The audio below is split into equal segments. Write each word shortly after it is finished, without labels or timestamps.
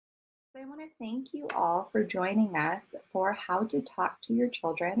So I want to thank you all for joining us for how to talk to your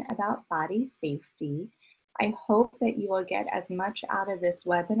children about body safety. I hope that you will get as much out of this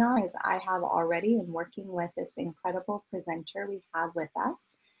webinar as I have already in working with this incredible presenter we have with us.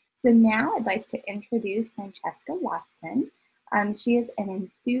 So now I'd like to introduce Francesca Watson. She is an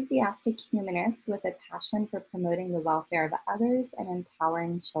enthusiastic humanist with a passion for promoting the welfare of others and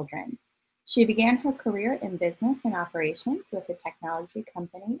empowering children. She began her career in business and operations with a technology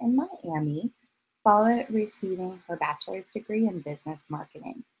company in Miami, followed receiving her bachelor's degree in business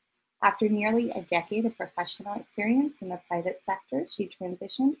marketing. After nearly a decade of professional experience in the private sector, she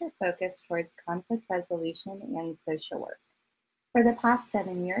transitioned her focus towards conflict resolution and social work. For the past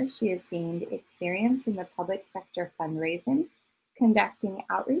 7 years, she has gained experience in the public sector fundraising, conducting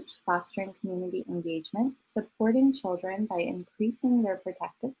outreach, fostering community engagement, supporting children by increasing their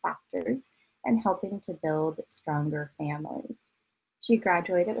protective factors, and helping to build stronger families. She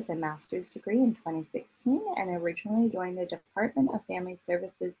graduated with a master's degree in 2016 and originally joined the Department of Family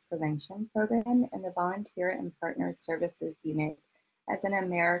Services Prevention Program in the Volunteer and Partner Services Unit as an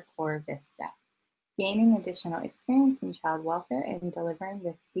AmeriCorps Vista, gaining additional experience in child welfare and delivering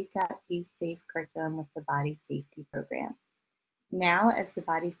the Speak Up, Be Safe curriculum with the Body Safety Program. Now, as the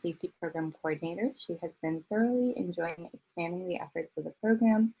Body Safety Program Coordinator, she has been thoroughly enjoying expanding the efforts of the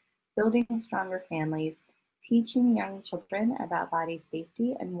program, building stronger families, teaching young children about body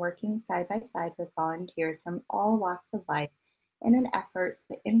safety, and working side by side with volunteers from all walks of life in an effort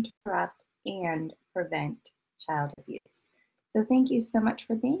to interrupt and prevent child abuse. So thank you so much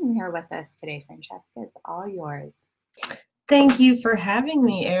for being here with us today, Francesca. It's all yours. Thank you for having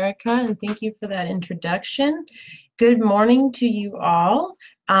me, Erica, and thank you for that introduction. Good morning to you all.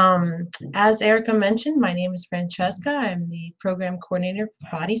 As Erica mentioned, my name is Francesca. I'm the program coordinator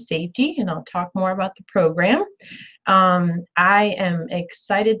for body safety, and I'll talk more about the program. I am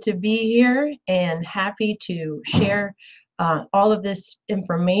excited to be here and happy to share all of this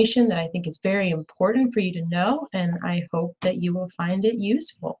information that I think is very important for you to know, and I hope that you will find it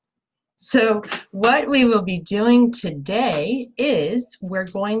useful. So what we will be doing today is I'm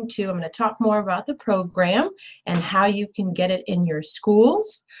going to talk more about the program and how you can get it in your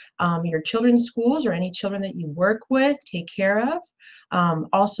schools, your children's schools, or any children that you work with, take care of.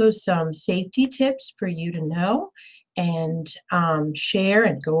 Also some safety tips for you to know and share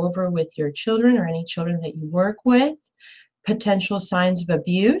and go over with your children or any children that you work with, potential signs of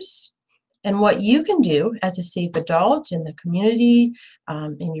abuse, and what you can do as a safe adult in the community,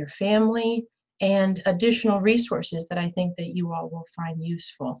 in your family, and additional resources that I think that you all will find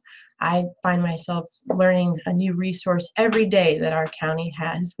useful. I find myself learning a new resource every day that our county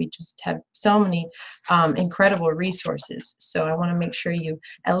has. We just have so many incredible resources. So I want to make sure you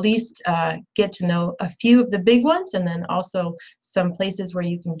at least get to know a few of the big ones, and then also some places where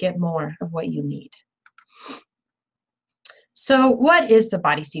you can get more of what you need. So what is the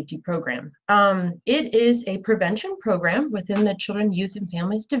Body Safety Program? It is a prevention program within the Children, Youth, and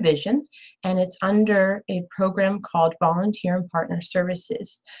Families Division, and it's under a program called Volunteer and Partner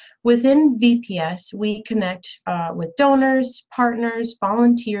Services. Within VPS, we connect with donors, partners,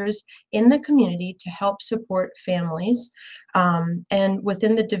 volunteers in the community to help support families and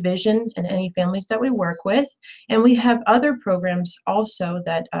within the division and any families that we work with. And we have other programs also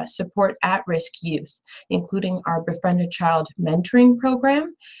that support at-risk youth, including our Befriended Child Mentoring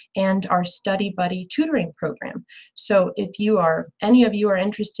Program and our Study Buddy Tutoring Program. So if any of you are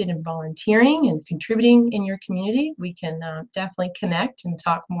interested in volunteering and contributing in your community, we can definitely connect and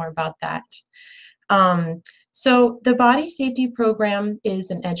talk more about that. So the Body Safety Program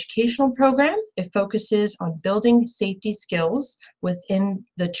is an educational program. It focuses on building safety skills within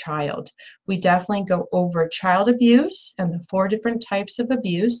the child. We definitely go over child abuse and the 4 different types of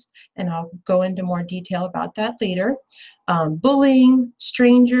abuse, and I'll go into more detail about that later. Bullying,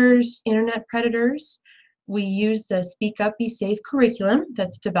 strangers, internet predators. We use the Speak Up, Be Safe curriculum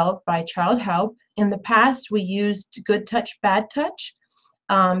that's developed by Child Help. In the past, we used Good Touch, Bad Touch.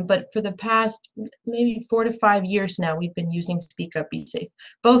 But for the past maybe 4 to 5 years now, we've been using Speak Up, Be Safe,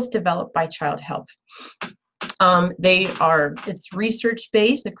 both developed by Child Help. It's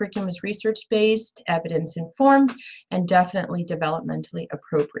research-based, the curriculum is research-based, evidence-informed, and definitely developmentally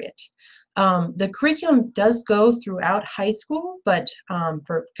appropriate. The curriculum does go throughout high school, but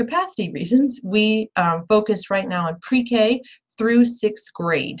for capacity reasons, we focus right now on pre-K through 6th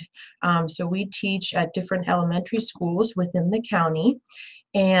grade. So we teach at different elementary schools within the county,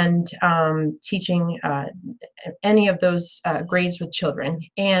 and teaching any of those grades with children.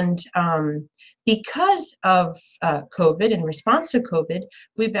 And Because of COVID, in response to COVID,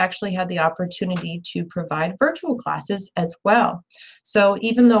 we've actually had the opportunity to provide virtual classes as well. So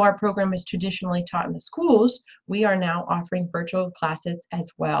even though our program is traditionally taught in the schools, we are now offering virtual classes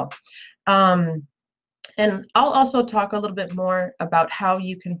as well. And I'll also talk a little bit more about how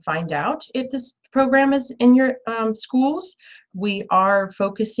you can find out if this program is in your schools. We are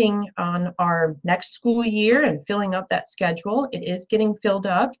focusing on our next school year and filling up that schedule. It is getting filled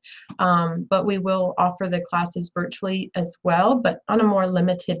up, but we will offer the classes virtually as well, but on a more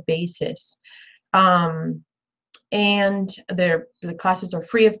limited basis. And the classes are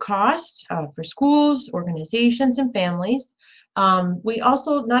free of cost for schools, organizations, and families. We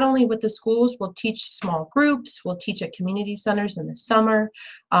also, not only with the schools, we'll teach small groups, we'll teach at community centers in the summer,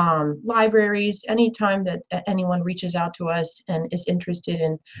 libraries, anytime that anyone reaches out to us and is interested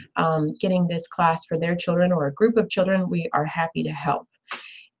in getting this class for their children or a group of children, we are happy to help.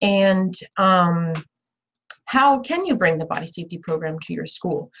 And how can you bring the body safety program to your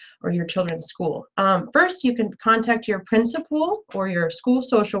school or your children's school? First, you can contact your principal or your school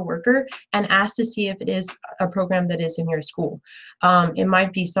social worker and ask to see if it is a program that is in your school. It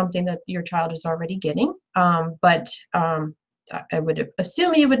might be something that your child is already getting, but I would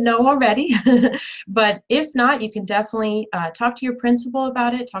assume you would know already. But if not, you can definitely talk to your principal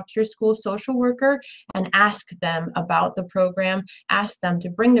about it, talk to your school social worker, and ask them about the program. Ask them to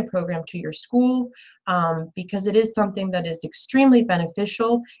bring the program to your school, because it is something that is extremely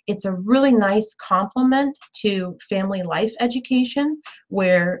beneficial. It's a really nice complement to family life education,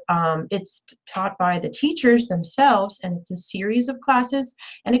 where it's taught by the teachers themselves, and it's a series of classes,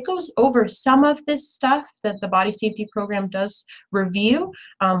 and it goes over some of this stuff that the body safety program does review,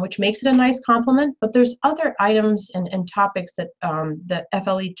 which makes it a nice complement, but there's other items and topics that the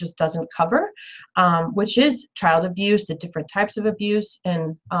FLE just doesn't cover, which is child abuse, the different types of abuse,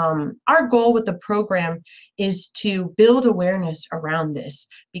 and our goal with the program is to build awareness around this,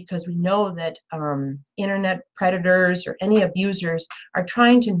 because we know that internet predators or any abusers are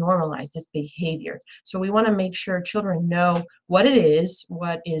trying to normalize this behavior. So we want to make sure children know what it is,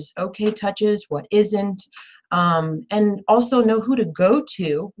 what is okay touches, what isn't, and also know who to go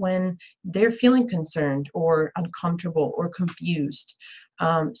to when they're feeling concerned or uncomfortable or confused.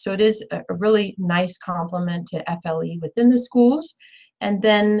 So it is a really nice complement to FLE within the schools. And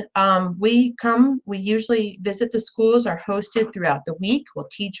then we usually visit the schools, are hosted throughout the week. We'll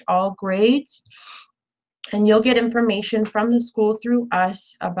teach all grades. And you'll get information from the school through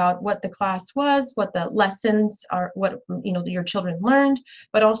us about what the class was, what the lessons are, what your children learned,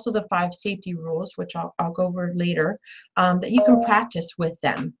 but also the 5 safety rules, which I'll go over later, that you can practice with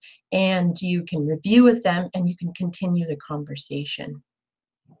them, and you can review with them, and you can continue the conversation.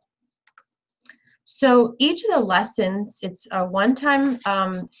 So each of the lessons, it's a one-time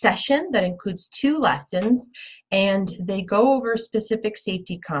session that includes 2 lessons, and they go over specific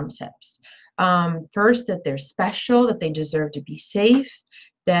safety concepts. First, that they're special, that they deserve to be safe,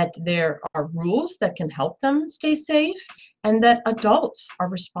 that there are rules that can help them stay safe, and that adults are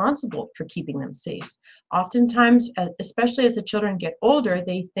responsible for keeping them safe. Oftentimes, especially as the children get older,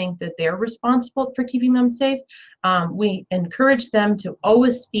 they think that they're responsible for keeping them safe. We encourage them to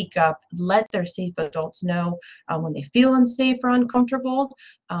always speak up, let their safe adults know when they feel unsafe or uncomfortable,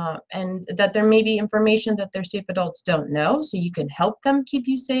 and that there may be information that their safe adults don't know, so you can help them keep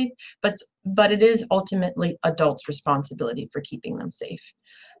you safe, but it is ultimately adults' responsibility for keeping them safe.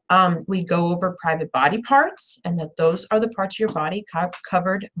 We go over private body parts, and that those are the parts of your body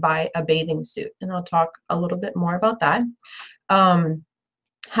covered by a bathing suit. And I'll talk a little bit more about that.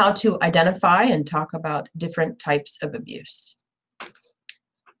 How to identify and talk about different types of abuse.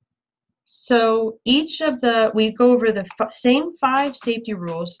 So we go over the same 5 safety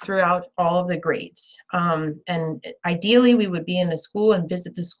rules throughout all of the grades. And ideally, we would be in a school and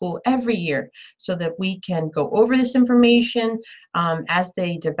visit the school every year so that we can go over this information. As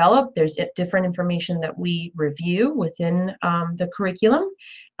they develop, there's different information that we review within the curriculum.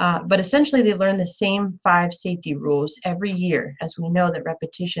 But essentially, they learn the same 5 safety rules every year, as we know that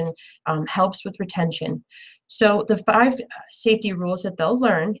repetition helps with retention. So the 5 safety rules that they'll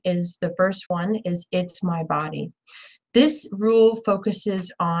learn is, the first one is, it's my body. This rule focuses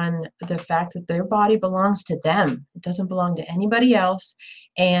on the fact that their body belongs to them. It doesn't belong to anybody else,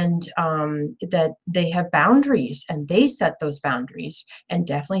 and that they have boundaries, and they set those boundaries, and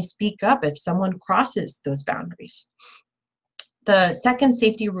definitely speak up if someone crosses those boundaries. The second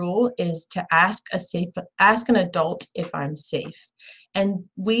safety rule is to ask an adult if I'm safe. And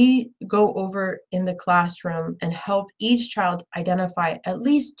we go over in the classroom and help each child identify at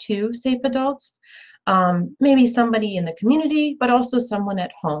least 2 safe adults, maybe somebody in the community, but also someone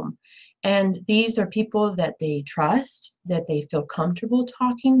at home. And these are people that they trust, that they feel comfortable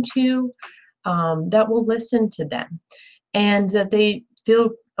talking to, that will listen to them, and that they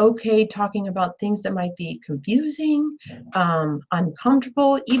feel okay talking about things that might be confusing,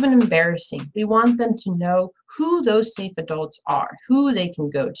 uncomfortable, even embarrassing. We want them to know who those safe adults are, who they can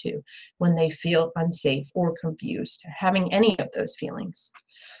go to when they feel unsafe or confused, having any of those feelings.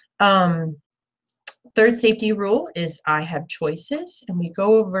 Third safety rule is I have choices, and we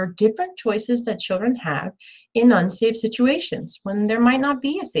go over different choices that children have in unsafe situations when there might not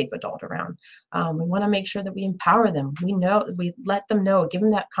be a safe adult around. We want to make sure that we empower them. We let them know, give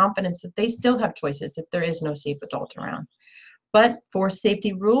them that confidence that they still have choices if there is no safe adult around. But for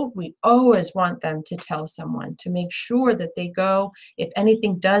safety rule, we always want them to tell someone, to make sure that they go, if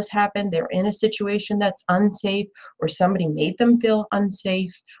anything does happen, they're in a situation that's unsafe, or somebody made them feel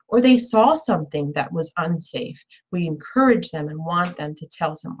unsafe, or they saw something that was unsafe. We encourage them and want them to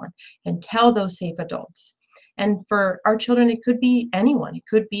tell someone and tell those safe adults. And for our children, it could be anyone. It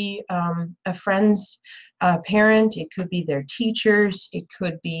could be a friend's parent. It could be their teachers. It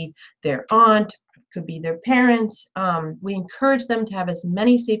could be their aunt. Could be their parents. We encourage them to have as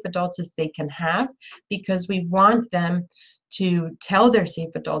many safe adults as they can have, because we want them to tell their safe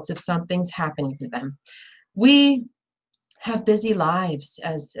adults if something's happening to them. We have busy lives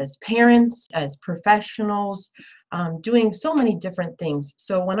as parents, as professionals, doing so many different things.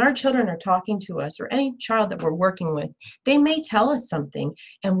 So when our children are talking to us, or any child that we're working with, they may tell us something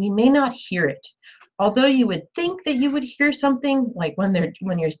and we may not hear it. Although you would think that you would hear something, like when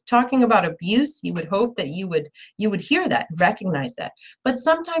you're talking about abuse, you would hope that you would hear that, recognize that. But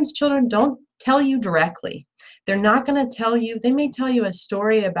sometimes children don't tell you directly. They're not going to tell you. They may tell you a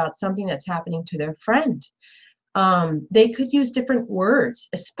story about something that's happening to their friend. They could use different words,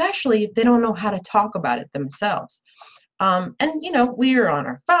 especially if they don't know how to talk about it themselves. And we're on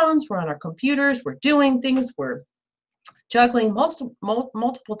our phones, we're on our computers, we're doing things, we're juggling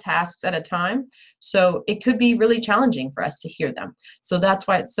multiple tasks at a time. So it could be really challenging for us to hear them. So that's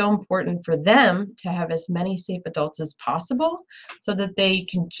why it's so important for them to have as many safe adults as possible, so that they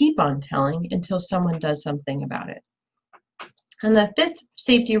can keep on telling until someone does something about it. And the fifth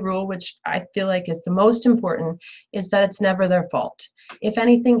safety rule, which I feel like is the most important, is that it's never their fault. If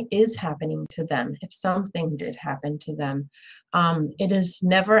anything is happening to them, if something did happen to them, it is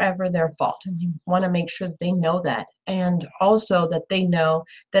never, ever their fault. And you want to make sure that they know that. And also that they know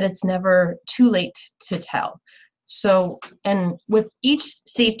that it's never too late to tell. So, and with each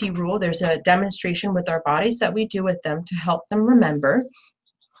safety rule, there's a demonstration with our bodies that we do with them to help them remember.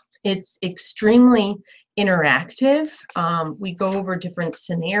 It's extremely interactive. We go over different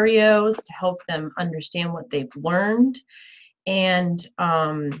scenarios to help them understand what they've learned. And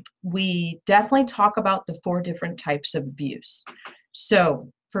we definitely talk about the 4 different types of abuse. So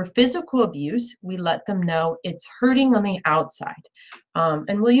for physical abuse, we let them know it's hurting on the outside.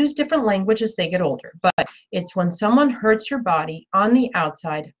 And we'll use different language as they get older, but it's when someone hurts your body on the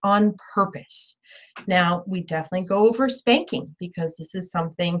outside on purpose. Now, we definitely go over spanking, because this is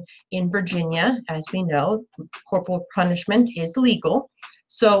something in Virginia, as we know, corporal punishment is legal.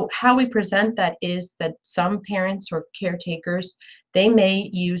 So how we present that is that some parents or caretakers, they may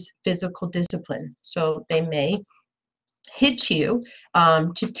use physical discipline. So they may hit you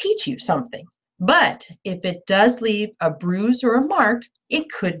to teach you something. But if it does leave a bruise or a mark, it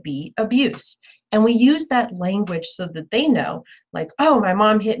could be abuse. And we use that language so that they know, like, oh, my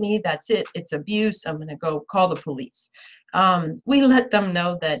mom hit me, that's it, it's abuse, I'm going to go call the police. We let them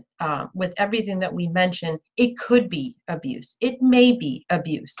know that with everything that we mentioned, it could be abuse. It may be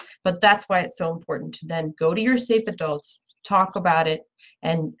abuse. But that's why it's so important to then go to your safe adults, talk about it,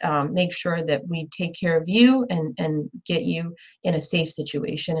 and make sure that we take care of you and get you in a safe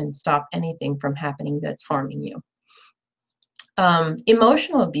situation and stop anything from happening that's harming you.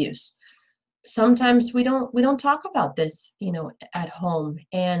 Emotional abuse. Sometimes we don't talk about this, at home,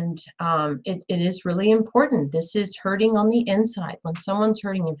 and it is really important. This is hurting on the inside. When someone's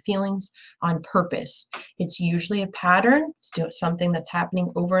hurting your feelings on purpose, it's usually a pattern, still something that's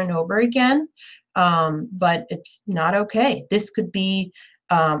happening over and over again, but it's not okay. This could be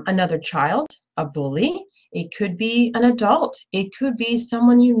another child, a bully. It could be an adult. It could be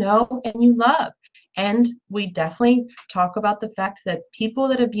someone you know and you love. And we definitely talk about the fact that people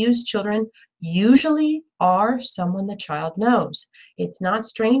that abuse children usually are someone the child knows. It's not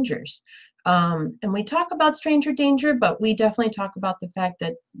strangers. And we talk about stranger danger, but we definitely talk about the fact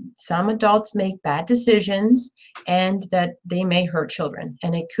that some adults make bad decisions and that they may hurt children.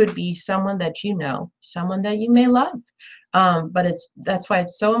 And it could be someone that you know, someone that you may love. But that's why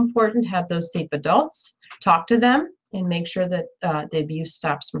it's so important to have those safe adults, talk to them, and make sure that the abuse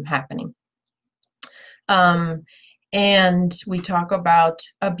stops from happening. And we talk about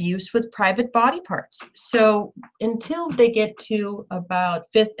abuse with private body parts. So until they get to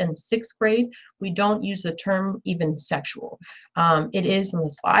about 5th and 6th grade, we don't use the term even sexual. It is in the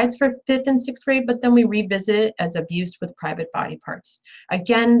slides for 5th and 6th grade, but then we revisit it as abuse with private body parts.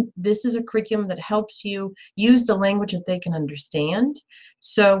 Again, this is a curriculum that helps you use the language that they can understand.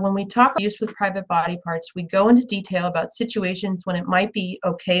 So when we talk abuse with private body parts, we go into detail about situations when it might be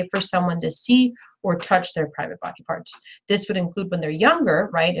okay for someone to see or touch their private body parts. This would include when they're younger,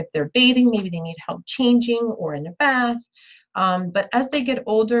 right? If they're bathing, maybe they need help changing or in a bath. But as they get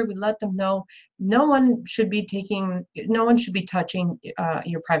older, we let them know no one should be touching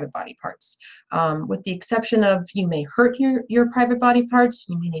your private body parts. With the exception of you may hurt your private body parts,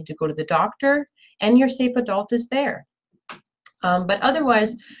 you may need to go to the doctor, and your safe adult is there. But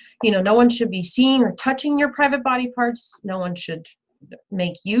otherwise, no one should be seeing or touching your private body parts. No one should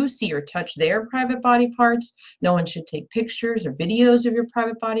make you see or touch their private body parts. No one should take pictures or videos of your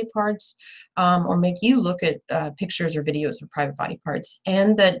private body parts, or make you look at pictures or videos of private body parts.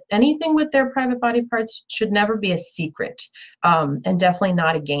 And that anything with their private body parts should never be a secret, and definitely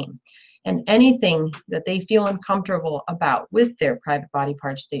not a game. And anything that they feel uncomfortable about with their private body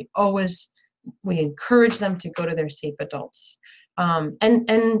parts, we encourage them to go to their safe adults.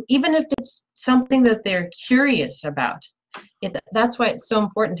 And even if it's something that they're curious about, that's why it's so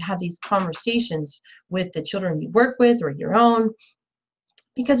important to have these conversations with the children you work with or your own,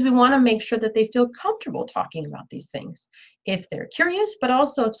 because we want to make sure that they feel comfortable talking about these things if they're curious, but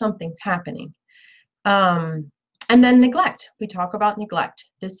also if something's happening. And then neglect. We talk about neglect.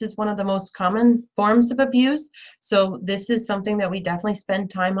 This is one of the most common forms of abuse. So this is something that we definitely spend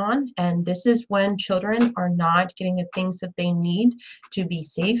time on. And this is when children are not getting the things that they need to be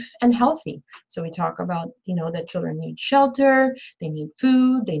safe and healthy. So we talk about, that children need shelter, they need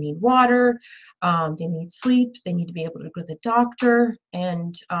food, they need water, they need sleep, they need to be able to go to the doctor.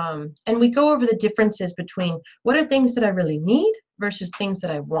 And we go over the differences between what are things that I really need versus things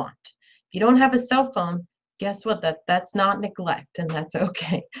that I want. If you don't have a cell phone, guess what? That's not neglect, and that's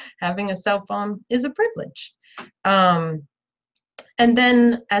okay. Having a cell phone is a privilege. And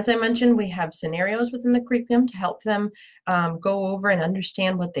then, as I mentioned, we have scenarios within the curriculum to help them go over and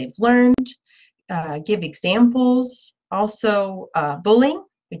understand what they've learned, give examples. Also, bullying.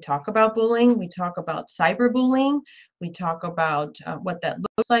 We talk about bullying. We talk about cyberbullying. We talk about what that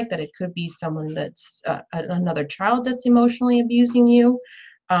looks like, that it could be someone that's another child that's emotionally abusing you.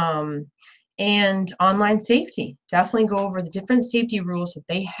 And online safety. Definitely go over the different safety rules that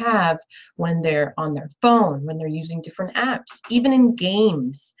they have when they're on their phone, when they're using different apps, even in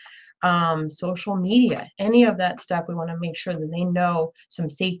games, social media, any of that stuff. We want to make sure that they know some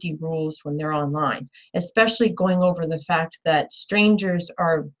safety rules when they're online, especially going over the fact that strangers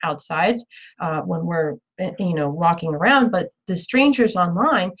are outside when we're walking around, but the strangers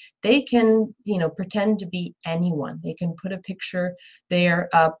online, they can pretend to be anyone. They can put a picture there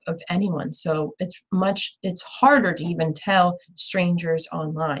up of anyone. So it's harder to even tell strangers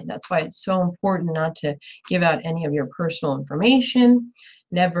online. That's why it's so important not to give out any of your personal information.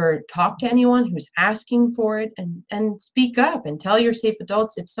 Never talk to anyone who's asking for it, and speak up and tell your safe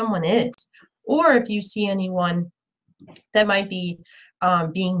adults if someone is, or if you see anyone that might be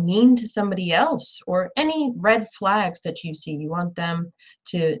being mean to somebody else, or any red flags that you see. You want them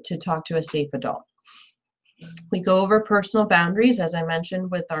to talk to a safe adult. We go over personal boundaries, as I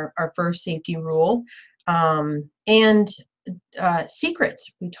mentioned, with our first safety rule, and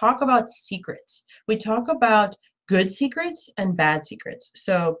secrets. We talk about secrets. We talk about good secrets and bad secrets.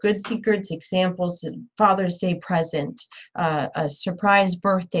 So good secrets, examples, Father's Day present, a surprise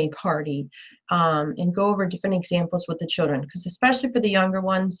birthday party, and go over different examples with the children, because especially for the younger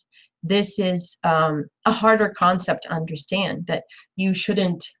ones, this is a harder concept to understand, that you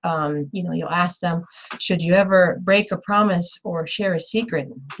shouldn't, you'll ask them, should you ever break a promise or share a secret?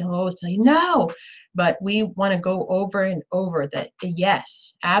 They'll always say no. But we want to go over and over that,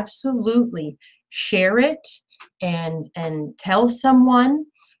 yes, absolutely, share it and tell someone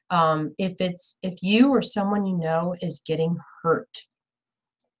if you or someone you know is getting hurt.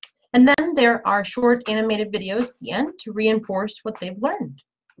 And then there are short animated videos at the end to reinforce what they've learned.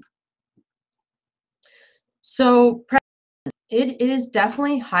 So it is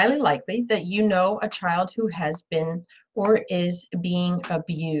definitely highly likely that you know a child who has been or is being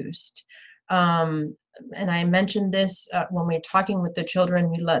abused. And I mentioned this when we're talking with the children.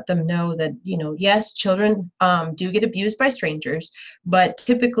 We let them know that, yes, children do get abused by strangers, but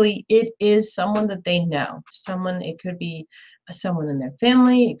typically it is someone that they know. It could be someone in their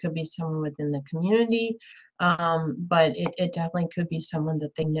family, it could be someone within the community. but it definitely could be someone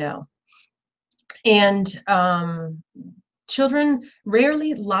that they know. And children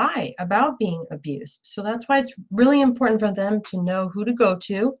rarely lie about being abused. So that's why it's really important for them to know who to go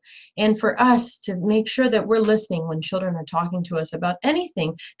to, and for us to make sure that we're listening when children are talking to us about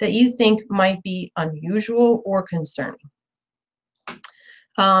anything that you think might be unusual or concerning.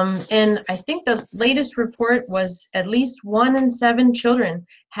 And I think the latest report was at least 1 in 7 children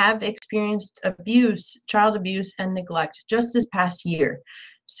have experienced abuse, child abuse and neglect just this past year.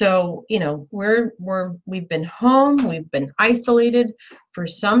 So, you know, we've been home, we've been isolated. For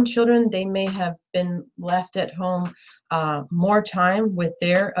some children, they may have been left at home more time with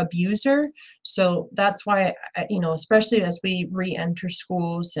their abuser. So that's why, you know, especially as we re-enter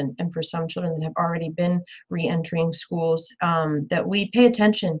schools, and for some children that have already been re-entering schools, that we pay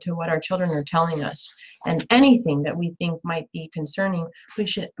attention to what our children are telling us. And anything that we think might be concerning, we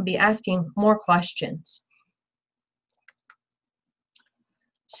should be asking more questions.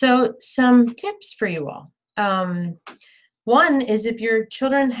 So some tips for you all. One is, if your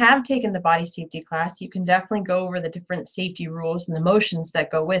children have taken the body safety class, you can definitely go over the different safety rules and the motions that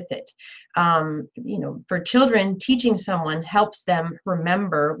go with it. You know, for children, teaching someone helps them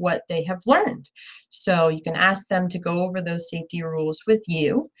remember what they have learned. So you can ask them to go over those safety rules with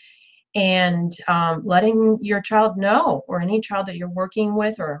you, and letting your child know, or any child that you're working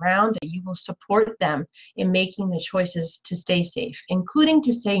with or around, that you will support them in making the choices to stay safe, including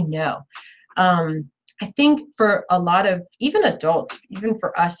to say no. I think for a lot of, even adults, even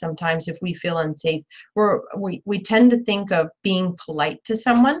for us sometimes, if we feel unsafe, we tend to think of being polite to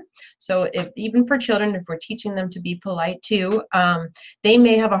someone. So even for children, if we're teaching them to be polite too, they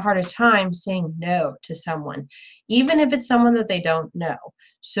may have a harder time saying no to someone, even if it's someone that they don't know.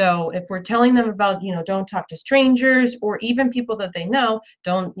 So if we're telling them about, you know, don't talk to strangers, or even people that they know,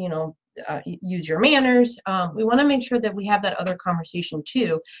 don't, you know, use your manners. We want to make sure that we have that other conversation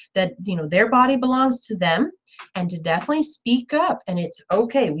too, that, you know, their body belongs to them, and to definitely speak up. And it's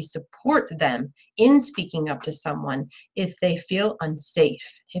okay. We support them in speaking up to someone if they feel unsafe,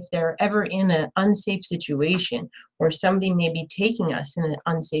 if they're ever in an unsafe situation, or somebody may be taking us in an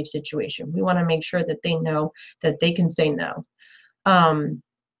unsafe situation. We want to make sure that they know that they can say no.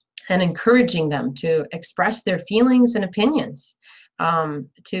 And encouraging them to express their feelings and opinions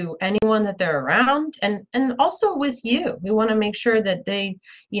to anyone that they're around, and also with you. We want to make sure that they,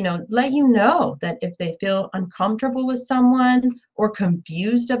 you know, let you know that if they feel uncomfortable with someone or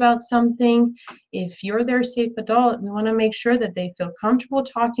confused about something, if you're their safe adult, we want to make sure that they feel comfortable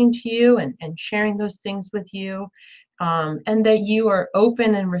talking to you and sharing those things with you. And that you are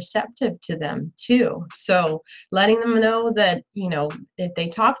open and receptive to them too. So letting them know that, you know, if they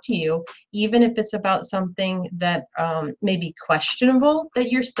talk to you, even if it's about something that may be questionable, that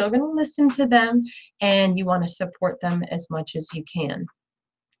you're still going to listen to them, and you want to support them as much as you can.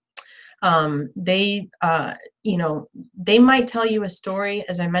 You know, they might tell you a story,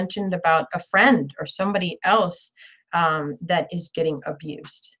 as I mentioned, about a friend or somebody else that is getting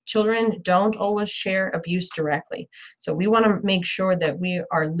abused. Children don't always share abuse directly. So we want to make sure that we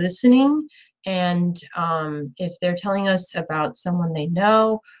are listening, and if they're telling us about someone they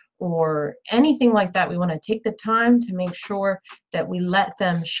know or anything like that, we want to take the time to make sure that we let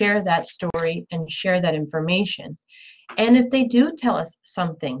them share that story and share that information. And if they do tell us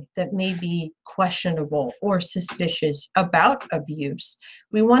something that may be questionable or suspicious about abuse,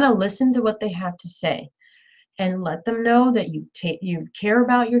 we want to listen to what they have to say, and let them know that you care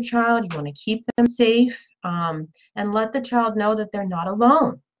about your child, you want to keep them safe, and let the child know that they're not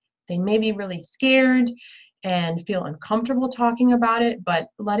alone. They may be really scared and feel uncomfortable talking about it, but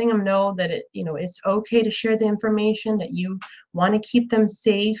letting them know that it's okay to share the information, that you want to keep them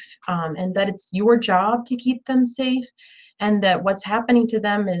safe, and that it's your job to keep them safe, and that what's happening to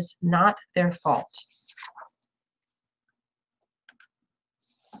them is not their fault.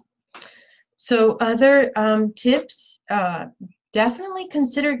 So other tips, definitely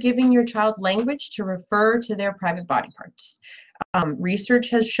consider giving your child language to refer to their private body parts.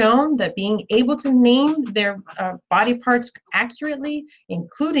 Research has shown that being able to name their body parts accurately,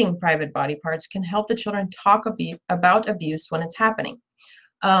 including private body parts, can help the children talk about abuse when it's happening.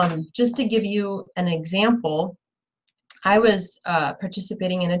 Just to give you an example, I was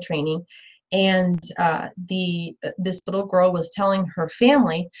participating in a training, and this little girl was telling her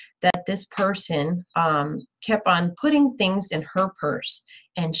family that this person kept on putting things in her purse,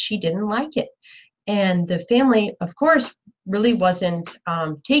 and she didn't like it. And the family, of course, really wasn't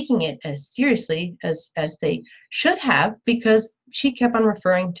taking it as seriously as they should have, because she kept on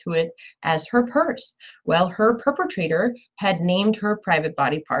referring to it as her purse. Well, her perpetrator had named her private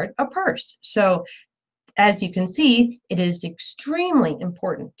body part a purse. So as you can see, it is extremely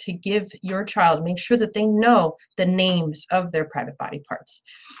important to give your child, make sure that they know the names of their private body parts.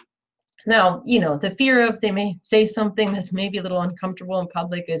 Now, the fear of they may say something that's maybe a little uncomfortable in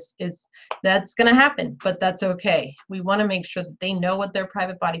public is that's going to happen, but that's okay. We want to make sure that they know what their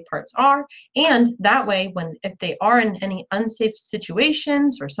private body parts are, and that way, if they are in any unsafe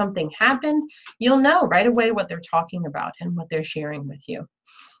situations or something happened, you'll know right away what they're talking about and what they're sharing with you.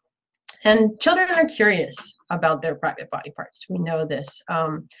 And children are curious about their private body parts. We know this.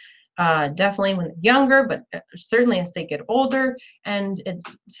 Definitely when they're younger, but certainly as they get older, and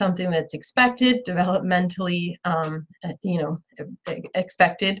it's something that's expected, developmentally,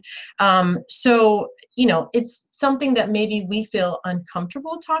 expected. So, it's something that maybe we feel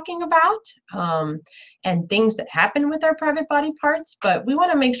uncomfortable talking about, and things that happen with our private body parts, but we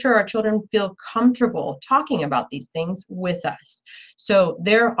want to make sure our children feel comfortable talking about these things with us. So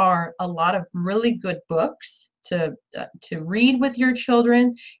there are a lot of really good books to read with your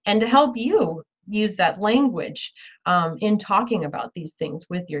children and to help you use that language in talking about these things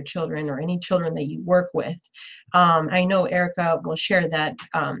with your children or any children that you work with. I know Erica will share that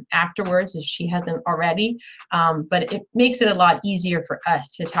afterwards if she hasn't already, but it makes it a lot easier for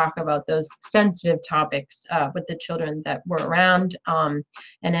us to talk about those sensitive topics with the children that we're around and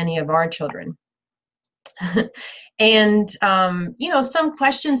any of our children. And, some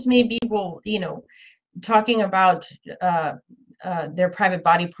questions maybe will, talking about their private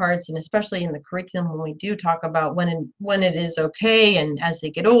body parts, and especially in the curriculum when we do talk about when it is okay, and as they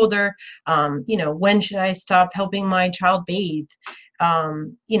get older, when should I stop helping my child bathe?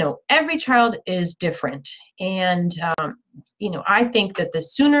 Every child is different, and I think that the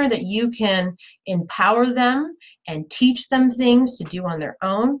sooner that you can empower them and teach them things to do on their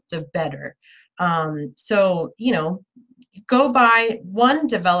own, the better. So go by one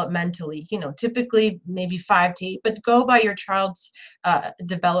developmentally, typically maybe 5 to 8, but go by your child's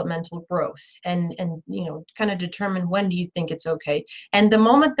developmental growth and kind of determine when do you think it's okay. And the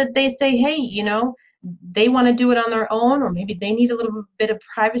moment that they say, hey, they want to do it on their own, or maybe they need a little bit of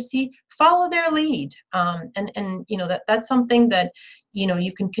privacy, follow their lead. That's something that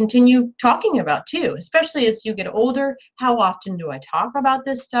you can continue talking about too, especially as you get older. How often do I talk about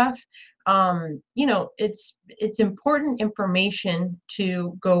this stuff? It's important information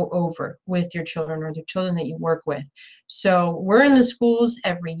to go over with your children or the children that you work with. So we're in the schools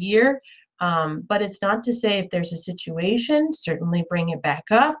every year. But it's not to say if there's a situation, certainly bring it back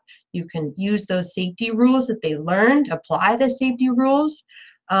up. You can use those safety rules that they learned, apply the safety rules.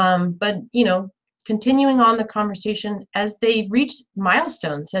 But, continuing on the conversation as they reach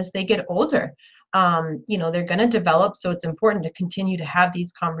milestones, as they get older, they're going to develop. So it's important to continue to have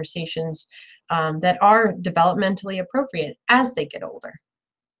these conversations that are developmentally appropriate as they get older.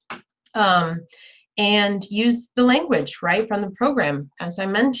 And use the language right from the program, as I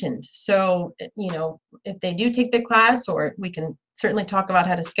mentioned. So, if they do take the class, or we can certainly talk about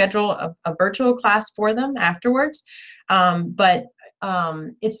how to schedule a virtual class for them afterwards. But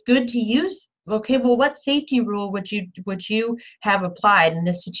it's good to use, okay, well, what safety rule would you have applied in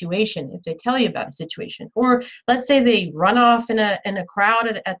this situation if they tell you about a situation? Or let's say they run off in a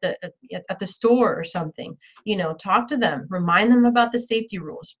crowd at the store or something. Talk to them, remind them about the safety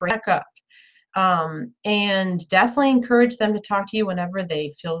rules, bring it back up. And definitely encourage them to talk to you whenever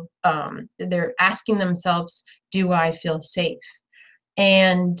they feel they're asking themselves, do I feel safe?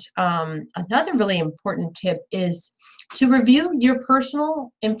 And another really important tip is to review your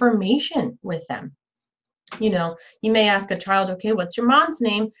personal information with them. You may ask a child, okay, what's your mom's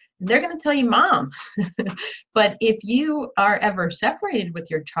name? And they're going to tell you mom. But if you are ever separated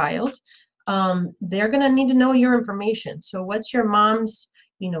with your child, they're going to need to know your information. So what's your mom's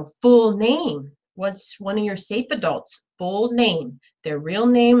full name? What's one of your safe adults' full name, their real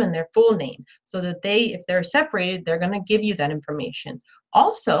name and their full name, so that if they're separated, they're going to give you that information.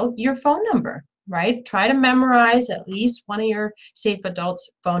 Also, your phone number, right? Try to memorize at least one of your safe adults'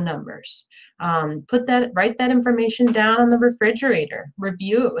 phone numbers. Write that information down on the refrigerator,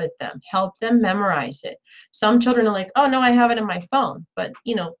 review it with them, help them memorize it. Some children are like, oh no, I have it in my phone, but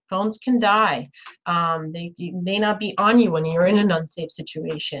phones can die. They may not be on you when you're in an unsafe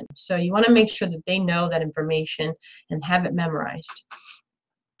situation. So you want to make sure that they know that information and have it memorized.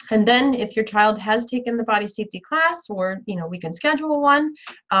 And then if your child has taken the body safety class, or we can schedule one,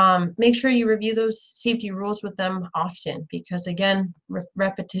 make sure you review those safety rules with them often, because again,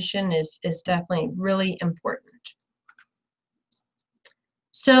 repetition is definitely really important.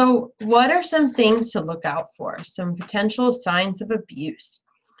 So what are some things to look out for? Some potential signs of abuse.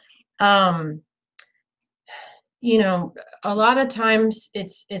 you know, a lot of times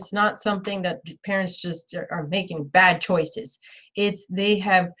it's not something that parents just are making bad choices. It's they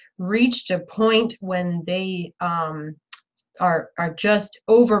have reached a point when they are just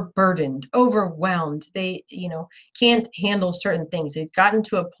overburdened, overwhelmed. They, can't handle certain things. They've gotten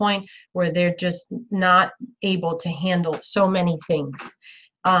to a point where they're just not able to handle so many things.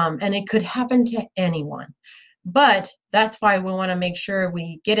 And it could happen to anyone. But that's why we want to make sure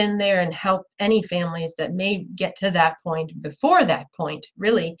we get in there and help any families that may get to that point, before that point,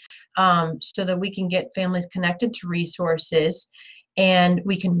 really, so that we can get families connected to resources, and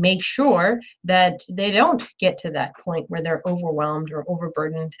we can make sure that they don't get to that point where they're overwhelmed or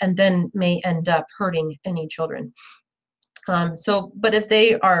overburdened and then may end up hurting any children. But if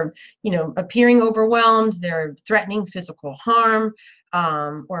they are, appearing overwhelmed, they're threatening physical harm,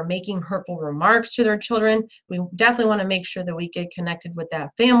 or making hurtful remarks to their children, we definitely want to make sure that we get connected with that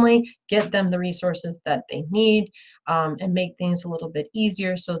family, get them the resources that they need, and make things a little bit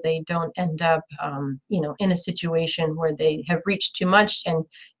easier so they don't end up, in a situation where they have reached too much and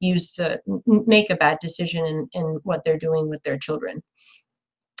make a bad decision in what they're doing with their children.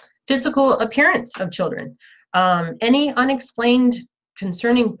 Physical appearance of children. Any unexplained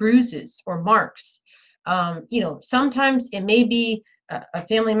concerning bruises or marks. Sometimes it may be a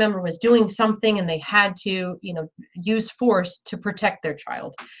family member was doing something and they had to, use force to protect their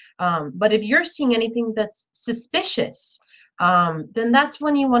child. But if you're seeing anything that's suspicious, then that's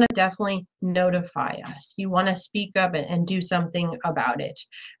when you want to definitely notify us. You want to speak up and do something about it.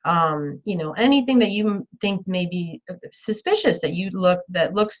 Anything that you think may be suspicious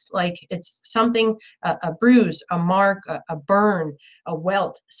that looks like it's something, a bruise, a mark, a burn, a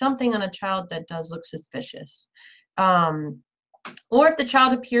welt, something on a child that does look suspicious. Or if the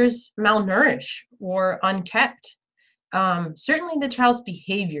child appears malnourished or unkept. Certainly the child's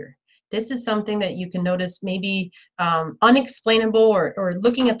behavior. This is something that you can notice maybe unexplainable, or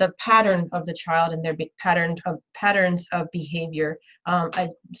looking at the pattern of the child and their patterns of behavior, a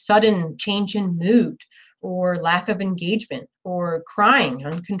sudden change in mood, or lack of engagement, or crying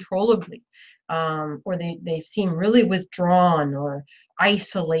uncontrollably, or they seem really withdrawn or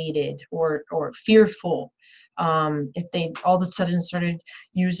isolated or fearful. If they all of a sudden started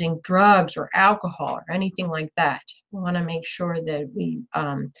using drugs or alcohol or anything like that, we want to make sure that we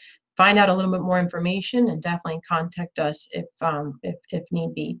find out a little bit more information and definitely contact us if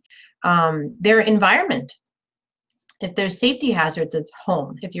need be. Their environment. If there's safety hazards at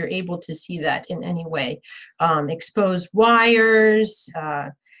home, if you're able to see that in any way, exposed wires,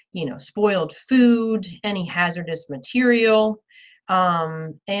 spoiled food, any hazardous material,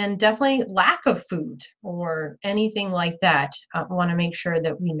 and definitely lack of food or anything like that. Want to make sure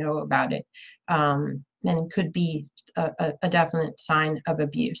that we know about it, and could be a definite sign of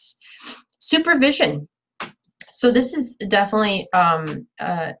abuse. Supervision. So this is definitely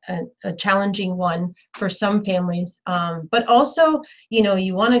a challenging one for some families, but also,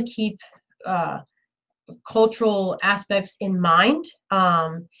 you want to keep cultural aspects in mind,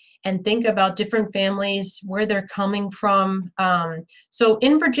 and think about different families, where they're coming from. So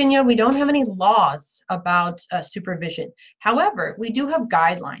in Virginia, we don't have any laws about supervision. However, we do have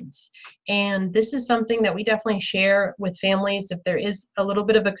guidelines. And this is something that we definitely share with families. If there is a little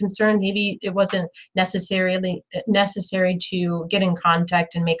bit of a concern, maybe it wasn't necessary to get in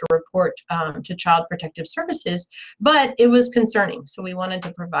contact and make a report to Child Protective Services, but it was concerning. So we wanted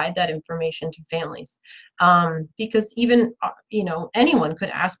to provide that information to families. Because even, anyone could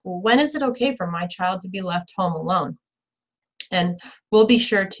ask, well, when is it okay for my child to be left home alone? And we'll be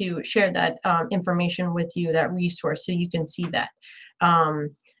sure to share that information with you, that resource, so you can see that.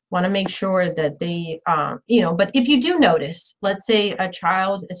 Want to make sure that they, but if you do notice, let's say a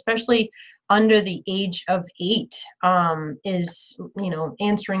child, especially under the age of 8, is,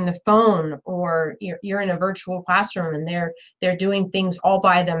 answering the phone, or you're in a virtual classroom and they're doing things all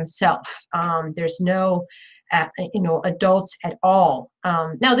by themselves. There's no, adults at all.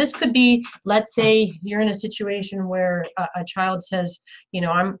 Now this could be, let's say you're in a situation where a child says,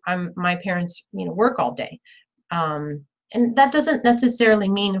 my parents, work all day. And that doesn't necessarily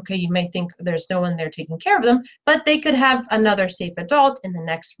mean, okay, you may think there's no one there taking care of them, but they could have another safe adult in the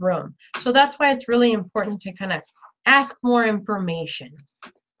next room. So that's why it's really important to kind of ask more information,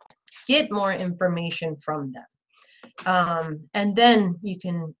 get more information from them. And then you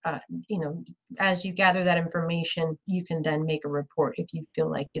can, as you gather that information, you can then make a report if you feel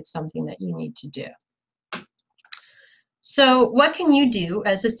like it's something that you need to do. So what can you do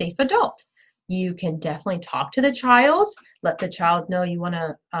as a safe adult? You can definitely talk to the child, let the child know you want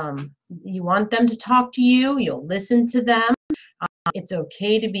them to talk to you, you'll listen to them. It's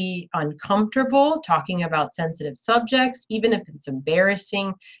okay to be uncomfortable talking about sensitive subjects, even if it's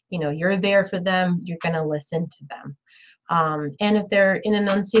embarrassing. You're there for them. You're going to listen to them. And if they're in an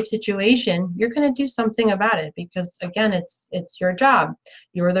unsafe situation, you're going to do something about it, because again, it's your job.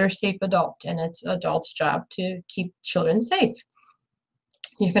 You're their safe adult, and it's adults' job to keep children safe.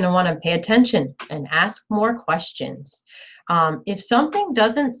 You're going to want to pay attention and ask more questions. If something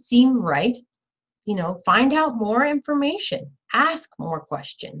doesn't seem right, find out more information, ask more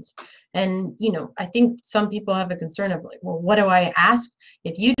questions. And, I think some people have a concern of like, well, what do I ask?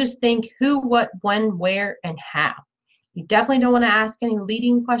 If you just think who, what, when, where, and how, you definitely don't want to ask any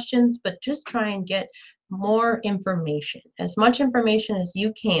leading questions, but just try and get more information, as much information as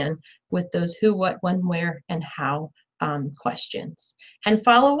you can with those who, what, when, where, and how questions. And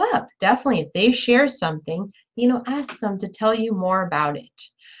follow up. Definitely, if they share something, ask them to tell you more about it.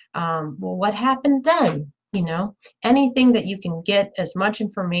 Well, what happened then? Anything that you can get as much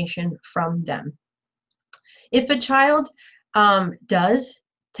information from them. If a child does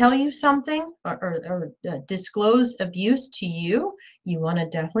tell you something or disclose abuse to you, you want to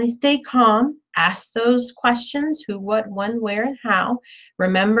definitely stay calm. Ask those questions: who, what, when, where, and how.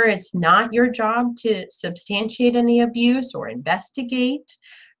 Remember, it's not your job to substantiate any abuse or investigate.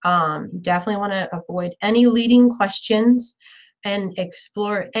 You definitely want to avoid any leading questions and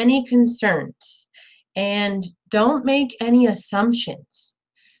explore any concerns. And don't make any assumptions.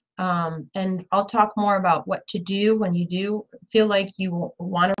 And I'll talk more about what to do when you do feel like you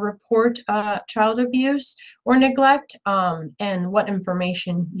want to report child abuse or neglect, and what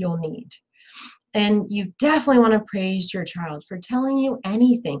information you'll need. And you definitely want to praise your child for telling you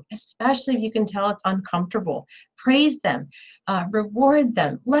anything, especially if you can tell it's uncomfortable. Praise them, reward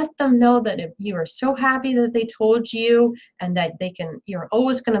them, let them know that if you are so happy that they told you, and that you're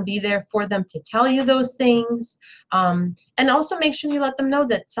always going to be there for them to tell you those things. And also make sure you let them know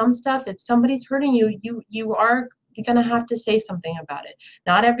that some stuff, if somebody's hurting you, you are going to have to say something about it.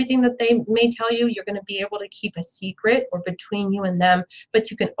 Not everything that they may tell you, you're going to be able to keep a secret or between you and them, but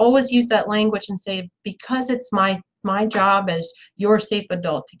you can always use that language and say, because it's my job as your safe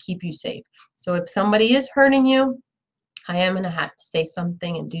adult to keep you safe. So if somebody is hurting you, I am going to have to say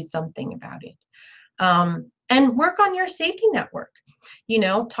something and do something about it. And work on your safety network.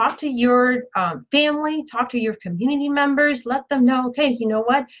 Talk to your family, talk to your community members, let them know, okay, you know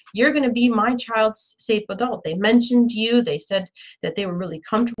what, you're going to be my child's safe adult. They mentioned you, they said that they were really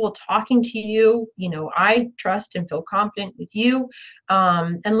comfortable talking to you. I trust and feel confident with you,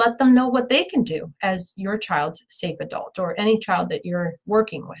 and let them know what they can do as your child's safe adult, or any child that you're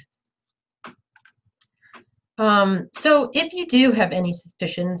working with. So if you do have any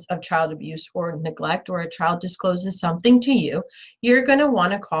suspicions of child abuse or neglect, or a child discloses something to you, you're going to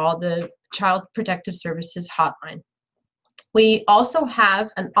want to call the Child Protective Services hotline. We also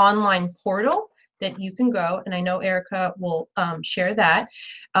have an online portal that you can go, and I know Erica will share that,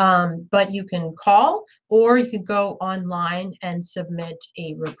 but you can call, or you can go online and submit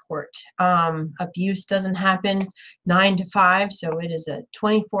a report. Abuse doesn't happen 9 to 5, so it is a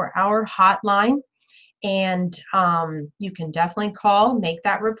 24-hour hotline. And you can definitely call, make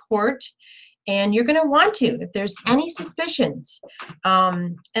that report, and you're going to want to if there's any suspicions.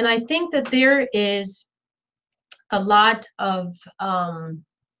 And I think that there is a lot of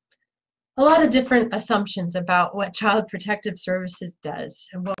different assumptions about what Child Protective Services does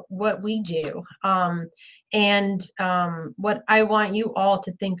and what we do. And what I want you all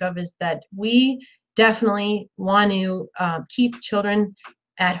to think of is that we definitely want to keep children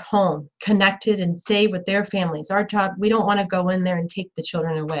at home, connected and safe with their families. Our job, we don't want to go in there and take the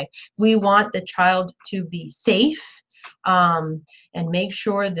children away. We want the child to be safe, and make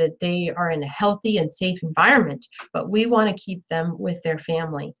sure that they are in a healthy and safe environment, but we want to keep them with their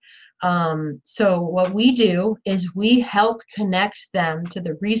family. So what we do is we help connect them to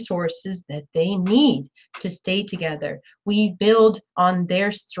the resources that they need to stay together. We build on their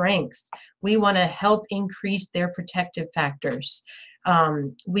strengths. We want to help increase their protective factors.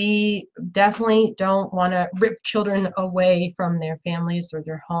 We definitely don't want to rip children away from their families or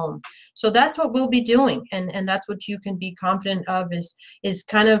their home. So that's what we'll be doing, and that's what you can be confident of, is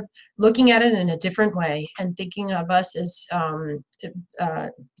kind of looking at it in a different way and thinking of us as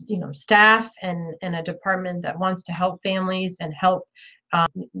staff and a department that wants to help families and help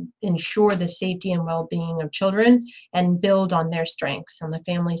ensure the safety and well-being of children and build on their strengths and the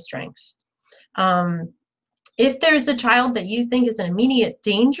family's strengths. If there's a child that you think is in immediate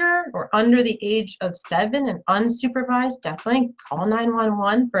danger or under the age of 7 and unsupervised, definitely call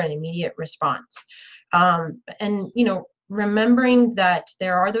 911 for an immediate response. And remembering that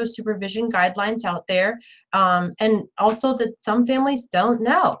there are those supervision guidelines out there, and also that some families don't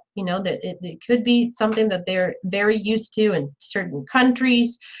know, that it could be something that they're very used to in certain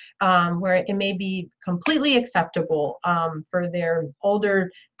countries, where it may be completely acceptable for their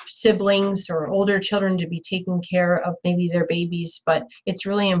older siblings or older children to be taking care of maybe their babies. But it's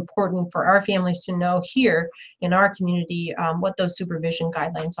really important for our families to know here in our community what those supervision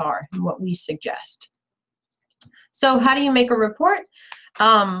guidelines are and what we suggest. So how do you make a report?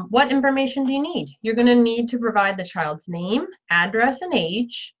 What information do you need? You're going to need to provide the child's name, address, and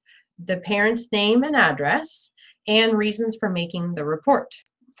age, the parent's name and address, and reasons for making the report.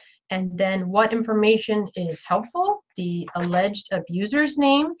 And then what information is helpful, the alleged abuser's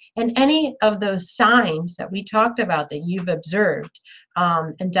name, and any of those signs that we talked about that you've observed,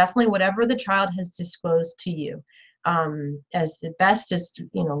 and definitely whatever the child has disclosed to you, as the best as,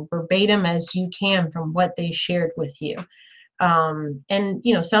 verbatim as you can from what they shared with you.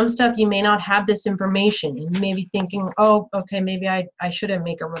 And some stuff you may not have this information. You may be thinking, oh, okay, maybe I shouldn't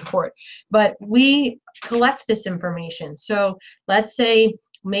make a report. But we collect this information. So let's say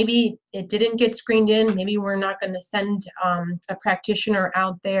maybe it didn't get screened in. Maybe we're not going to send a practitioner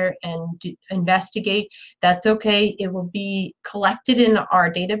out there and investigate. That's okay. It will be collected in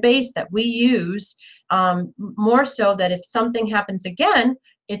our database that we use, more so that if something happens again,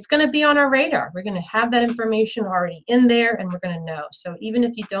 it's going to be on our radar. We're going to have that information already in there, and we're going to know. So even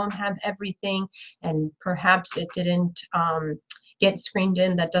if you don't have everything and perhaps it didn't get screened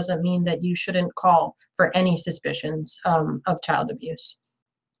in, that doesn't mean that you shouldn't call for any suspicions of child abuse.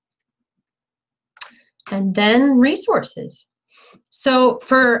 And then resources. So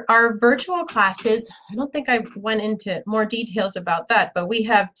for our virtual classes, I don't think I went into more details about that, but we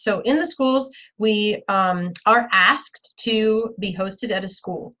have, so in the schools, we are asked to be hosted at a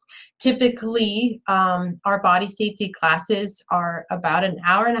school. Typically, our body safety classes are about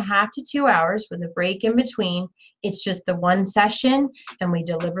 1.5 to 2 hours with a break in between. It's just the one session, and we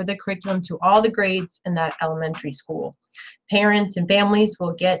deliver the curriculum to all the grades in that elementary school. Parents and families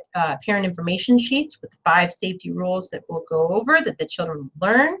will get parent information sheets with 5 safety rules that we'll go over that the children will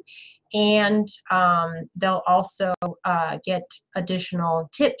learn. And they'll also get additional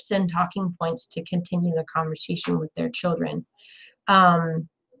tips and talking points to continue the conversation with their children.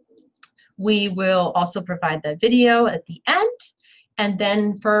 We will also provide the video at the end. And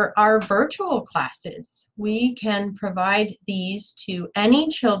then for our virtual classes, we can provide these to any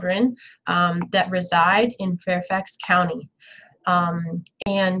children that reside in Fairfax County.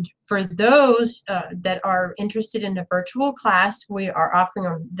 And for those that are interested in a virtual class, we are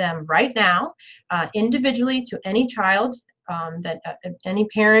offering them right now individually to any child, that any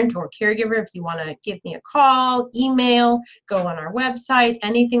parent or caregiver. If you want to give me a call, email, go on our website,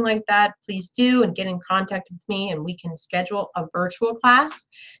 anything like that, please do, and get in contact with me, and we can schedule a virtual class.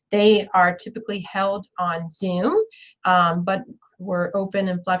 They are typically held on Zoom, but we're open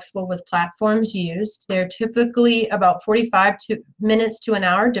and flexible with platforms used. They're typically about 45 minutes to an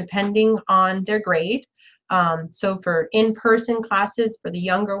hour, depending on their grade. So for in-person classes, for the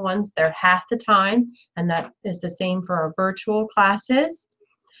younger ones, they're half the time, and that is the same for our virtual classes.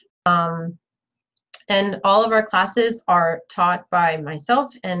 And all of our classes are taught by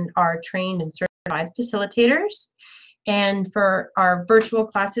myself and are trained and certified facilitators. And for our virtual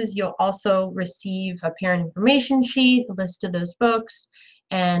classes, you'll also receive a parent information sheet, a list of those books,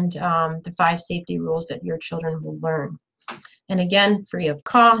 and the 5 safety rules that your children will learn. And again, free of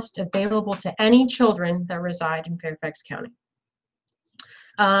cost, available to any children that reside in Fairfax County.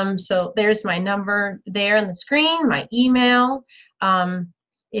 So there's my number there on the screen, my email.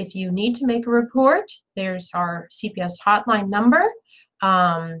 If you need to make a report, there's our CPS hotline number.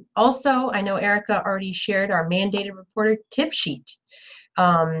 Also, I know Erica already shared our mandated reporter tip sheet.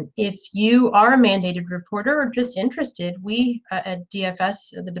 If you are a mandated reporter or just interested, we at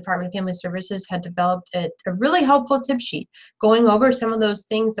DFS, the Department of Family Services, had developed a really helpful tip sheet going over some of those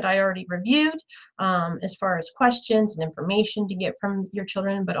things that I already reviewed, as far as questions and information to get from your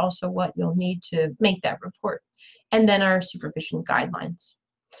children, but also what you'll need to make that report. And then our supervision guidelines.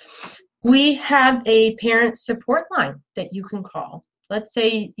 We have a parent support line that you can call. Let's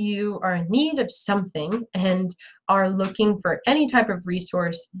say you are in need of something and are looking for any type of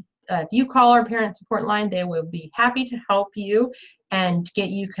resource. If you call our parent support line, they will be happy to help you and get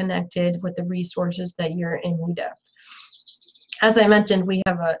you connected with the resources that you're in need of. As I mentioned, we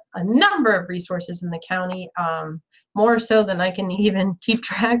have a number of resources in the county, more so than I can even keep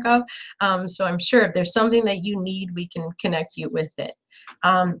track of. So I'm sure if there's something that you need, we can connect you with it.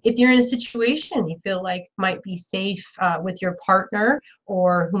 If you're in a situation you feel like might be safe with your partner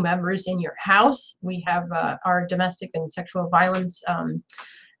or whomever's in your house, we have our domestic and sexual violence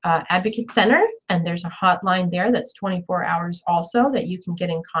advocate center, and there's a hotline there that's 24 hours also that you can get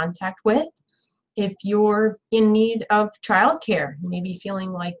in contact with. If you're in need of childcare, maybe feeling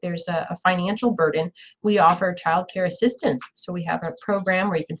like there's a financial burden, we offer childcare assistance. So we have a program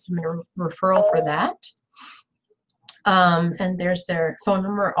where you can submit a referral for that. And there's their phone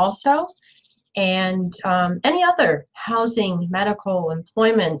number also. And any other housing, medical,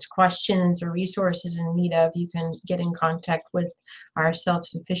 employment questions or resources in need of, you can get in contact with our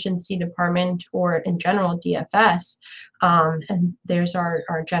self-sufficiency department or in general DFS. And there's our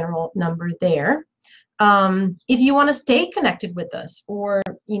general number there. If you want to stay connected with us or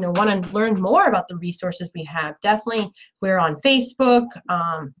want to learn more about the resources we have, definitely we're on Facebook.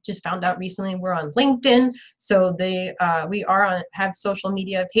 Just found out recently we're on LinkedIn, so we have social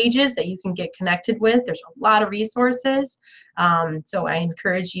media pages that you can get connected with. There's a lot of resources, so I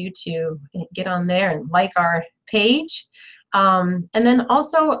encourage you to get on there and like our page. And then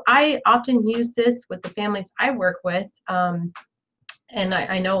also I often use this with the families I work with. And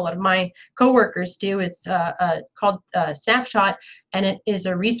I know a lot of my coworkers do. It's called Snapshot, and it is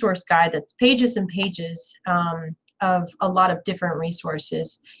a resource guide that's pages and pages of a lot of different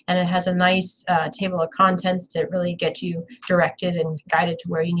resources. And it has a nice table of contents to really get you directed and guided to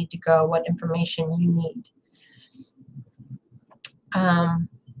where you need to go, what information you need.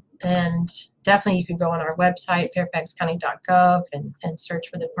 And definitely you can go on our website, fairfaxcounty.gov, and search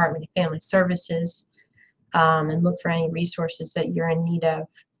for the Department of Family Services. And look for any resources that you're in need of.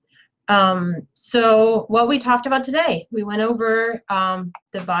 So what we talked about today, we went over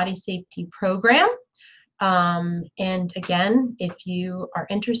the body safety program. And again, if you are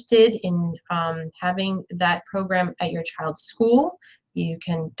interested in having that program at your child's school, you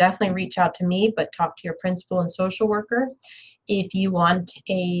can definitely reach out to me, but talk to your principal and social worker. If you want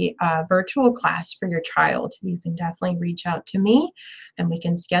a virtual class for your child, you can definitely reach out to me and we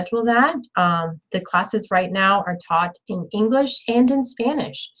can schedule that. The classes right now are taught in English and in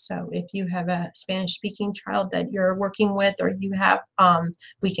Spanish. So if you have a Spanish speaking child that you're working with or you have,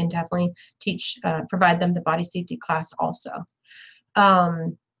 we can definitely provide them the body safety class also.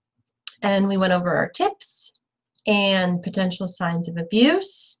 And we went over our tips and potential signs of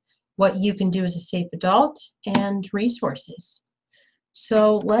abuse, what you can do as a safe adult, and resources.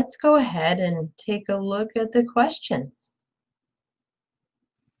 So let's go ahead and take a look at the questions.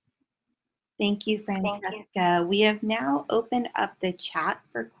 Thank you, Francesca. We have now opened up the chat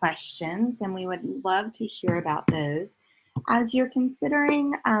for questions, and we would love to hear about those. As you're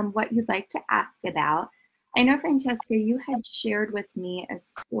considering what you'd like to ask about, I know, Francesca, you had shared with me a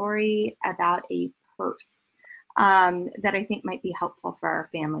story about a purse that I think might be helpful for our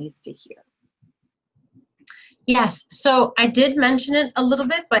families to hear. Yes, so I did mention it a little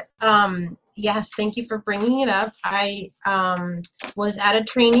bit, but yes, thank you for bringing it up. I was at a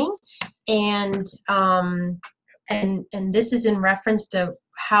training, and this is in reference to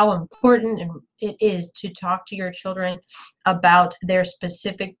how important it is to talk to your children about their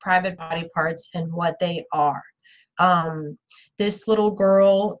specific private body parts and what they are. This little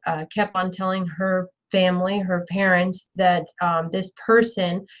girl kept on telling her family, her parents, that this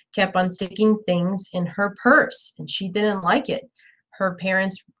person kept on sticking things in her purse, and she didn't like it. Her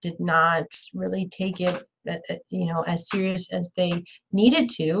parents did not really take it as serious as they needed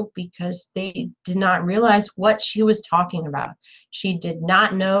to, because they did not realize what she was talking about. She did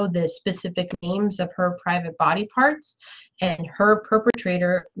not know the specific names of her private body parts, and her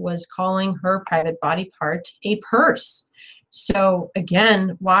perpetrator was calling her private body part a purse. So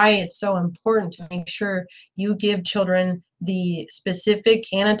again, why it's so important to make sure you give children the specific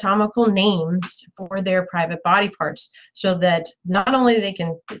anatomical names for their private body parts, so that not only they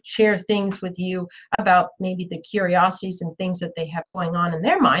can share things with you about maybe the curiosities and things that they have going on in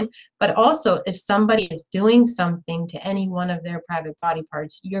their mind, but also if somebody is doing something to any one of their private body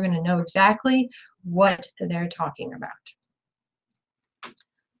parts, you're going to know exactly what they're talking about.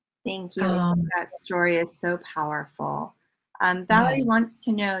 Thank you. That story is so powerful. Valerie Yes. wants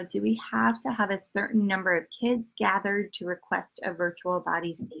to know, do we have to have a certain number of kids gathered to request a virtual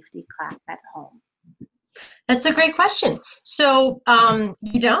body safety class at home? That's a great question. So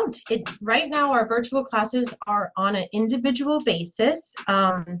you don't. Right now our virtual classes are on an individual basis.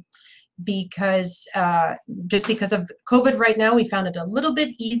 because just because of COVID right now, we found it a little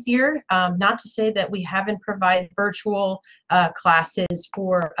bit easier. Not to say that we haven't provided virtual classes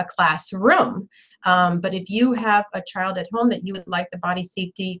for a classroom, but if you have a child at home that you would like the body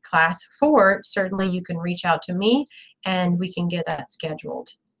safety class for, certainly you can reach out to me and we can get that scheduled.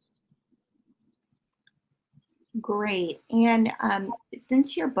 Great. And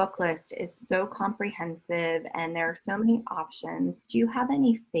since your book list is so comprehensive and there are so many options, do you have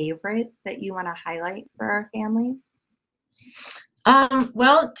any favorites that you want to highlight for our families?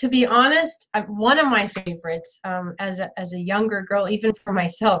 Well, to be honest, one of my favorites as a younger girl, even for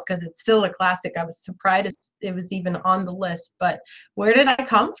myself, because it's still a classic. I was surprised it was even on the list. But Where Did I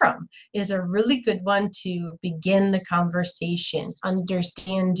Come From is a really good one to begin the conversation,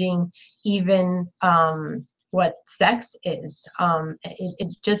 understanding even what sex is.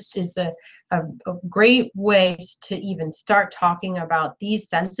 It just is a great way to even start talking about these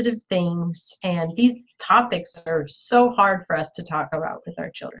sensitive things and these topics that are so hard for us to talk about with our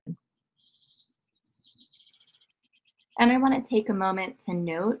children. And I want to take a moment to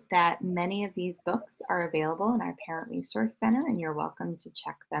note that many of these books are available in our Parent Resource Center, and you're welcome to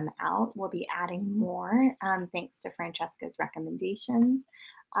check them out. We'll be adding more thanks to Francesca's recommendations.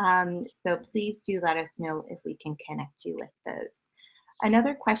 So please do let us know if we can connect you with those.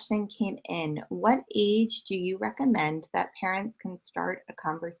 Another question came in. What age do you recommend that parents can start a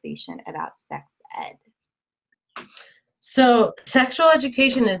conversation about sex ed? So sexual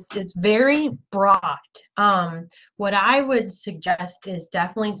education is very broad. What I would suggest is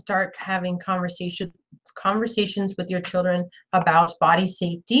definitely start having conversations with your children about body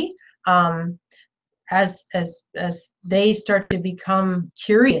safety. As they start to become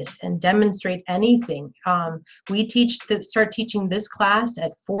curious and demonstrate anything. We start teaching this class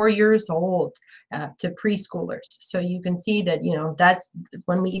at 4 years old to preschoolers. So you can see that, that's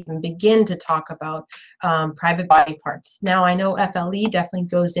when we even begin to talk about private body parts. Now, I know FLE definitely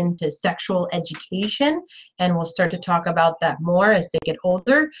goes into sexual education, and we'll start to talk about that more as they get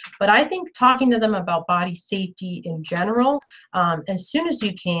older. But I think talking to them about body safety in general, as soon as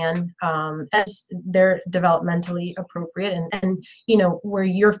you can, as they're developmentally appropriate and where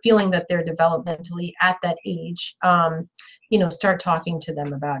you're feeling that they're developmentally at that age, start talking to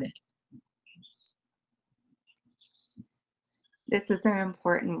them about it. This is an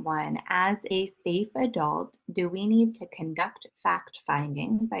important one. As a safe adult, do we need to conduct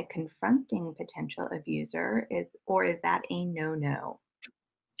fact-finding by confronting potential abuser, or is that a no-no?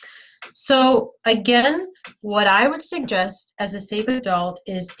 So again, what I would suggest as a safe adult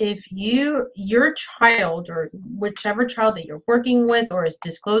is if your child or whichever child that you're working with or is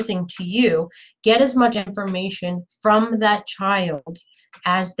disclosing to you, get as much information from that child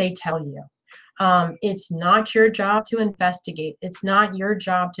as they tell you. It's not your job to investigate. It's not your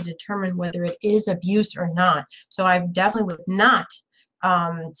job to determine whether it is abuse or not. So I definitely would not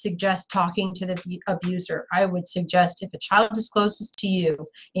suggest talking to the abuser. I would suggest if a child discloses to you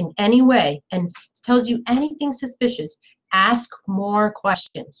in any way and tells you anything suspicious, ask more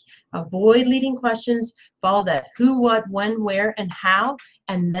questions. Avoid leading questions. Follow that who, what, when, where, and how,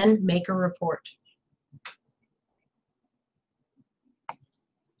 and then make a report.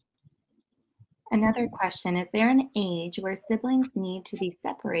 Another question, is there an age where siblings need to be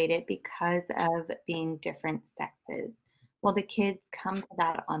separated because of being different sexes? Will the kids come to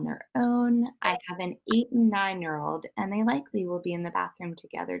that on their own? I have an 8 and 9-year-old, and they likely will be in the bathroom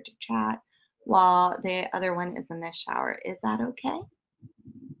together to chat while the other one is in the shower. Is that okay?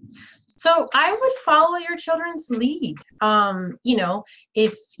 So I would follow your children's lead.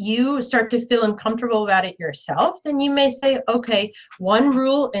 If you start to feel uncomfortable about it yourself, then you may say, okay, one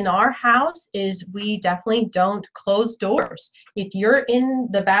rule in our house is we definitely don't close doors. If you're in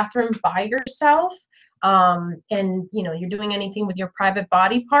the bathroom by yourself, and you're doing anything with your private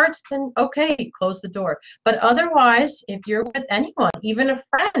body parts, then okay, close the door. But otherwise, if you're with anyone, even a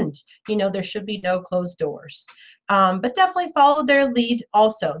friend, there should be no closed doors. But definitely follow their lead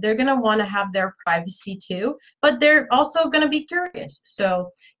also. They're going to want to have their privacy too, but they're also going to be curious.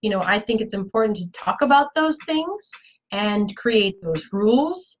 So, I think it's important to talk about those things and create those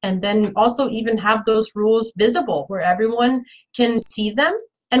rules, and then also even have those rules visible where everyone can see them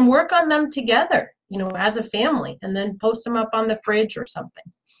and work on them together, as a family, and then post them up on the fridge or something.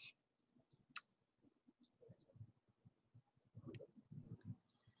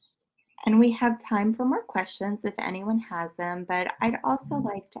 And we have time for more questions if anyone has them, but I'd also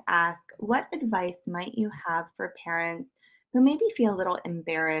like to ask, what advice might you have for parents who maybe feel a little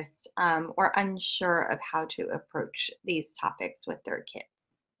embarrassed or unsure of how to approach these topics with their kids?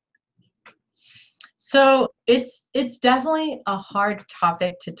 So it's definitely a hard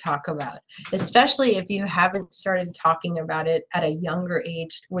topic to talk about, especially if you haven't started talking about it at a younger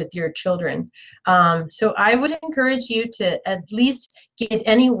age with your children. So I would encourage you to at least get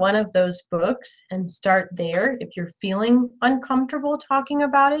any one of those books and start there if you're feeling uncomfortable talking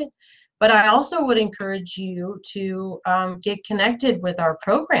about it. But I also would encourage you to get connected with our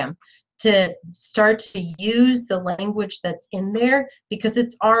program to start to use the language that's in there, because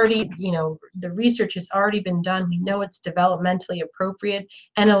it's already, the research has already been done. We know it's developmentally appropriate,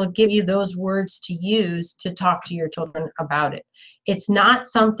 and it'll give you those words to use to talk to your children about it. It's not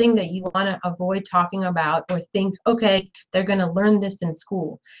something that you want to avoid talking about or think, okay, they're going to learn this in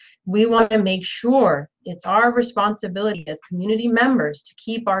school. We want to make sure it's our responsibility as community members to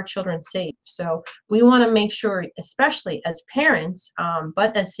keep our children safe. So we want to make sure, especially as parents,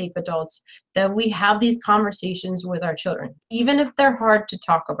 but as safe adults, that we have these conversations with our children, even if they're hard to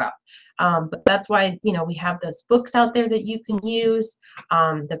talk about. But that's why, we have those books out there that you can use,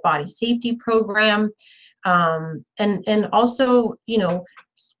 the body safety program, and also,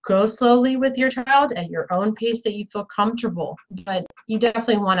 go slowly with your child at your own pace that you feel comfortable. But you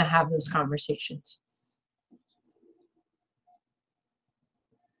definitely want to have those conversations.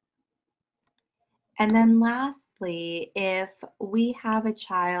 And then lastly, if we have a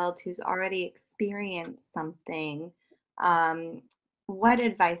child who's already experienced something, what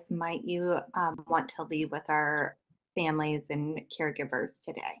advice might you want to leave with our families and caregivers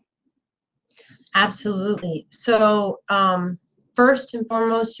today? Absolutely. So, first and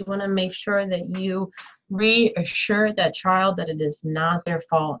foremost, you want to make sure that you reassure that child that it is not their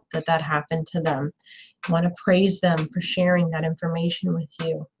fault that that happened to them. You want to praise them for sharing that information with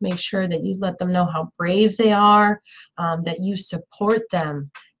you. Make sure that you let them know how brave they are, that you support them.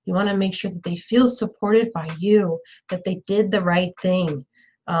 You want to make sure that they feel supported by you, that they did the right thing.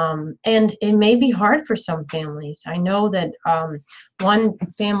 And it may be hard for some families. I know that one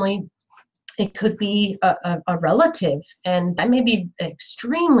family, it could be a relative, and that may be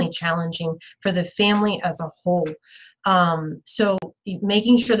extremely challenging for the family as a whole. So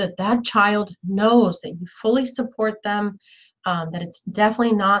making sure that that child knows that you fully support them, that it's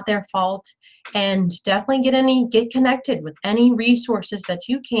definitely not their fault, and definitely get connected with any resources that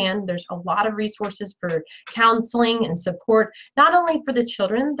you can. There's a lot of resources for counseling and support, not only for the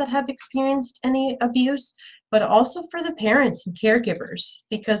children that have experienced any abuse, but also for the parents and caregivers,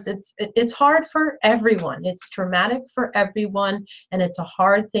 because it's hard for everyone. It's traumatic for everyone, and it's a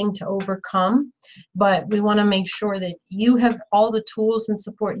hard thing to overcome. But we want to make sure that you have all the tools and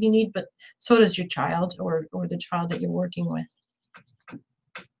support you need, but so does your child, or the child that you're working with.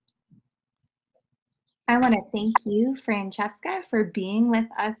 I want to thank you, Francesca, for being with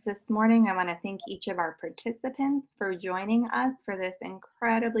us this morning. I want to thank each of our participants for joining us for this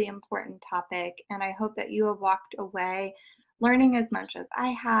incredibly important topic. And I hope that you have walked away learning as much as I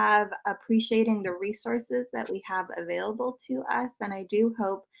have, appreciating the resources that we have available to us. And I do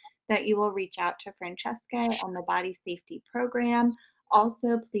hope that you will reach out to Francesca and the Body Safety Program.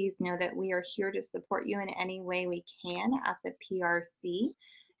 Also, please know that we are here to support you in any way we can at the PRC.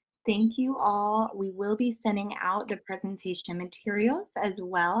 Thank you all. We will be sending out the presentation materials as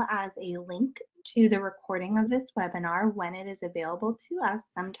well as a link to the recording of this webinar when it is available to us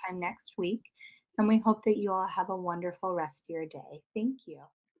sometime next week. And we hope that you all have a wonderful rest of your day. Thank you.